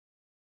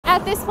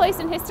At this place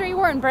in history,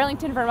 we're in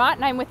Burlington, Vermont,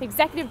 and I'm with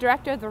Executive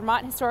Director of the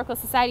Vermont Historical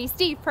Society,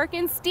 Steve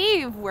Perkins.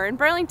 Steve, we're in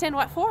Burlington.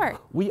 What for?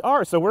 We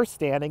are. So we're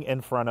standing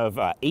in front of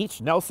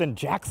H. Nelson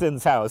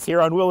Jackson's house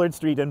here on Willard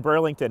Street in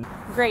Burlington.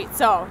 Great.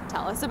 So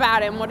tell us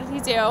about him. What did he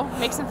do?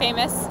 Makes him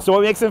famous? So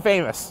what makes him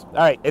famous? All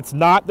right. It's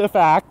not the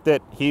fact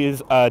that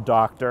he's a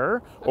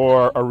doctor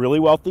or a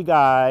really wealthy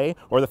guy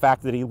or the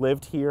fact that he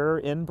lived here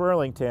in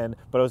Burlington,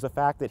 but it was the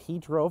fact that he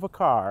drove a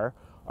car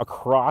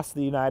across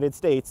the United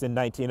States in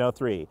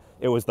 1903.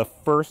 It was the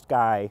first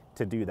guy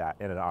to do that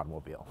in an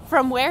automobile.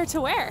 From where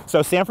to where?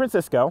 So San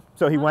Francisco.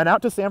 So he went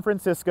out to San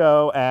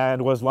Francisco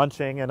and was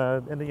lunching in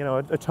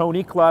a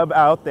Tony club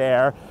out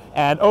there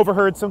and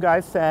overheard some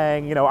guys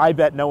saying, I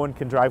bet no one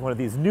can drive one of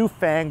these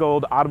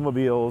newfangled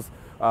automobiles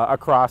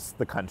across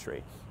the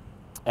country.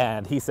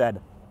 And he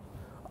said,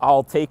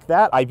 I'll take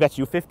that. I bet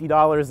you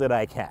 $50 that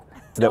I can.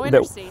 No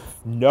interstates.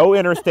 No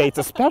interstates,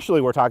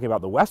 especially we're talking about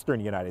the western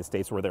United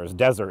States where there's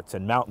deserts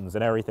and mountains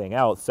and everything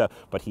else.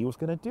 But he was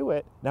going to do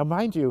it. Now,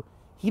 mind you,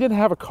 he didn't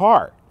have a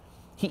car.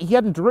 He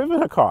hadn't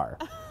driven a car.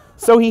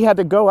 So he had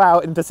to go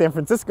out into San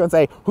Francisco and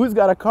say, who's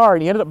got a car?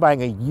 And he ended up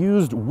buying a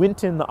used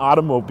Winton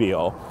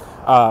automobile.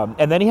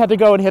 And then he had to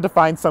go and he had to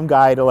find some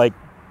guy to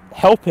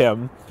help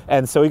him.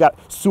 And so he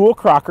got Sewell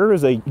Crocker,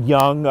 who's a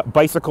young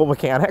bicycle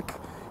mechanic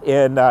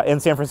in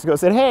San Francisco,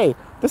 said, hey,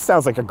 this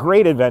sounds like a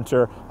great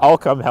adventure. I'll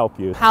come help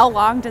you. How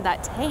long did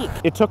that take?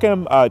 It took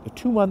him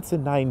 2 months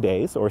and 9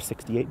 days, or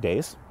 68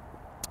 days,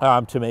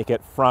 to make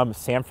it from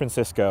San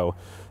Francisco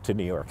to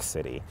New York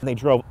City. And they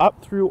drove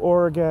up through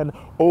Oregon,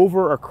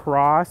 over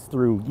across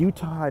through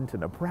Utah into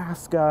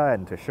Nebraska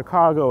and to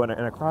Chicago and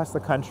across the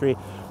country.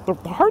 The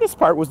hardest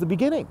part was the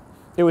beginning.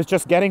 It was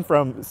just getting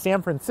from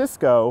San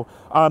Francisco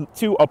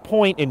to a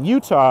point in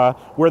Utah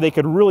where they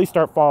could really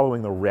start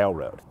following the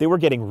railroad. They were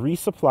getting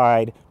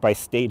resupplied by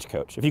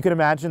stagecoach. If you can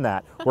imagine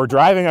that, we're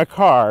driving a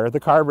car, the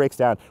car breaks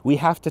down, we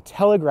have to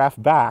telegraph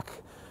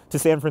back to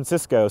San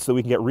Francisco so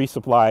we can get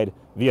resupplied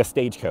via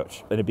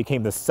stagecoach. And it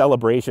became this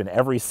celebration.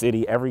 Every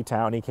city, every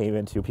town he came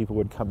into, people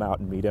would come out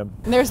and meet him.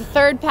 And there's a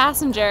third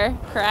passenger,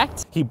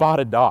 correct? He bought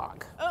a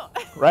dog, oh.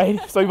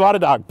 right? So he bought a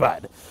dog,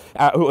 Bud.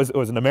 It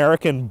was an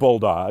American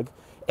bulldog.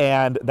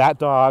 And that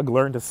dog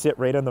learned to sit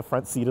right on the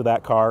front seat of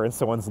that car in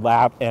someone's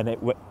lap, and it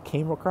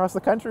came across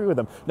the country with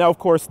him. Now, of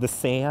course, the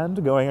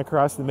sand going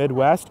across the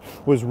Midwest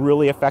was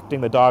really affecting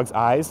the dog's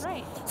eyes.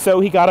 Right. So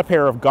he got a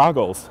pair of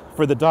goggles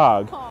for the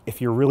dog. Oh. If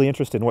you're really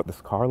interested in what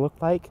this car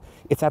looked like,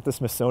 it's at the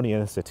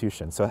Smithsonian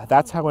Institution. So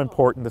that's how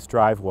important this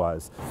drive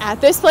was. At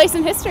this place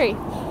in history.